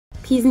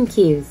P's and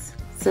Q's.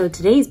 So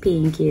today's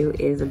P and Q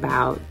is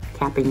about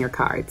capping your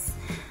cards.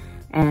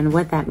 And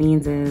what that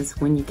means is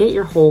when you get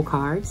your whole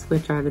cards,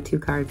 which are the 2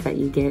 cards that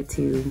you get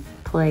to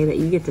play, that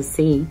you get to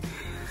see,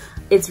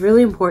 it's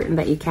really important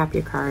that you cap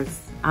your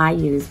cards. I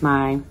use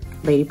my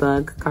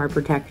Ladybug card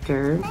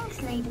protector.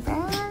 Thanks,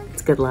 Ladybug.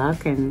 It's good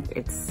luck and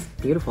it's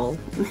beautiful.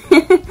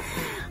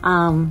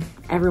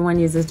 Everyone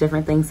uses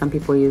different things. Some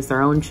people use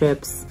their own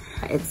chips.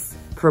 It's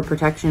for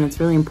protection. It's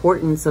really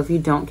important. So if you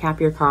don't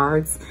cap your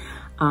cards,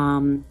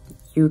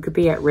 you could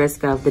be at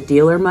risk of the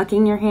dealer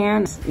mucking your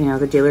hand. You know,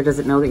 the dealer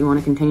doesn't know that you want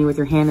to continue with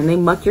your hand and they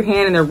muck your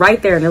hand and they're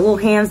right there and their little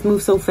hands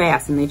move so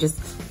fast and they just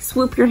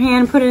swoop your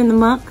hand, put it in the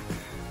muck.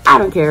 I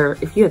don't care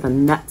if you have the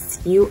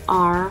nuts, you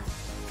are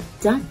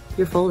done,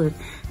 you're folded.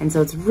 And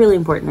so it's really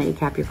important that you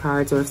cap your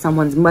cards, or if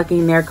someone's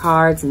mucking their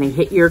cards and they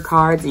hit your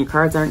cards and your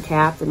cards aren't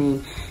capped, I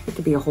mean, it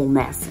could be a whole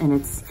mess and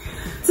it's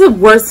the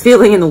worst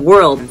feeling in the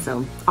world. And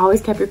so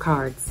always cap your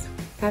cards.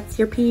 That's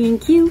your P and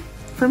Q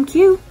from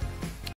Q.